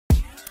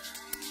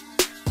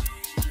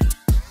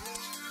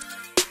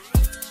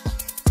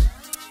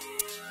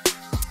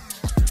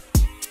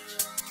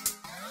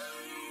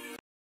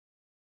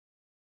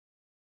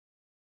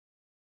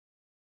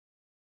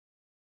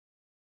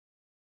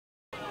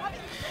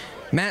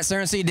Matt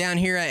Surrency down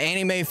here at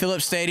Annie Mae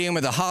Phillips Stadium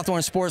with the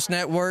Hawthorne Sports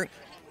Network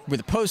with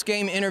a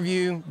post-game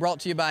interview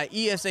brought to you by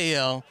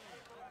ESAL.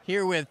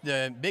 Here with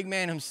the big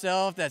man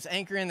himself that's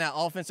anchoring that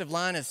offensive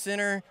line at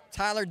center,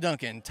 Tyler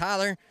Duncan.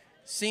 Tyler,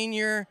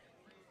 senior,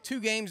 2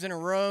 games in a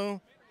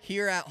row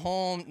here at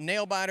home.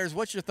 Nail biters,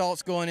 what's your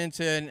thoughts going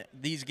into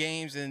these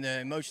games and the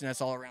emotion that's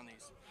all around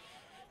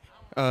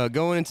these?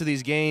 Going into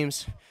these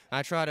games,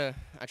 I try to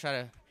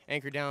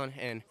anchor down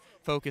and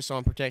focus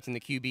on protecting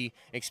the QB,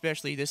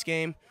 especially this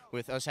game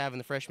with us having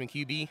the freshman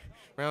QB,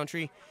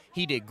 Roundtree.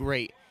 He did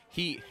great.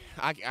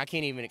 I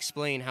can't even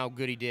explain how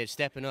good he did,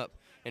 stepping up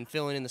and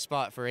filling in the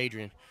spot for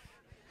Adrian.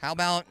 How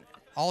about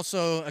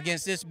also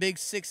against this big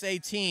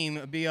 6A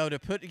team, be able to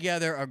put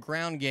together a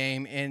ground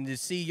game and to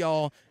see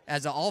y'all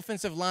as an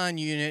offensive line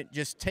unit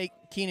just take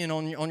Keenan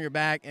on your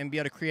back and be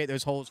able to create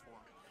those holes for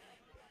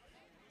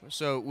him?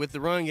 So with the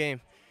run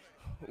game,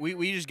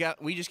 we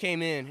just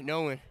came in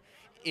knowing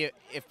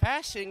if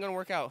pass ain't gonna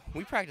work out,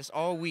 we practice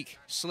all week,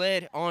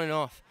 sled on and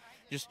off,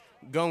 just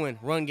going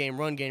run game,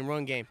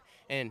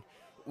 and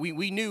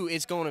we knew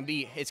it's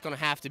gonna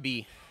have to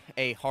be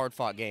a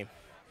hard-fought game.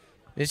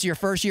 This is your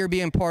first year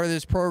being part of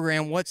this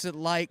program. What's it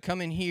like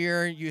coming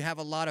here? You have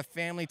a lot of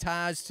family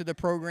ties to the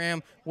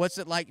program. What's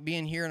it like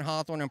being here in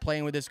Hawthorne and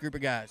playing with this group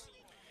of guys?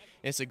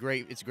 It's a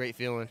great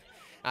feeling.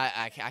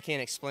 I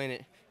can't explain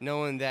it.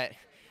 Knowing that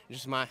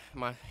just my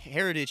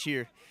heritage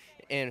here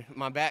and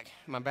my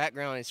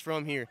background is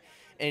from here,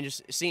 and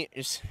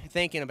just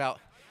thinking about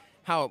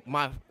how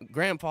my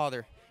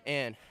grandfather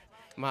and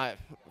my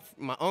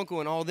uncle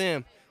and all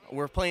them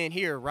were playing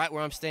here right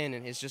where I'm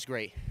standing. It's just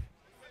great.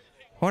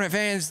 Hornet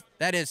fans,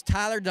 that is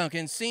Tyler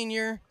Duncan,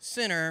 senior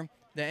center,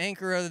 the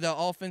anchor of the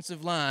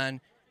offensive line,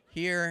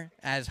 here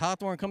as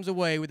Hawthorne comes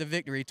away with a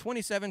victory,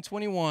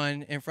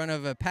 27-21, in front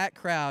of a packed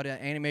crowd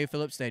at Annie Mae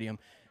Phillips Stadium.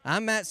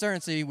 I'm Matt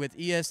Surrency with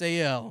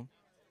ESAL.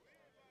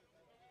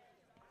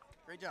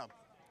 Great job.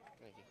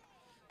 Thank you.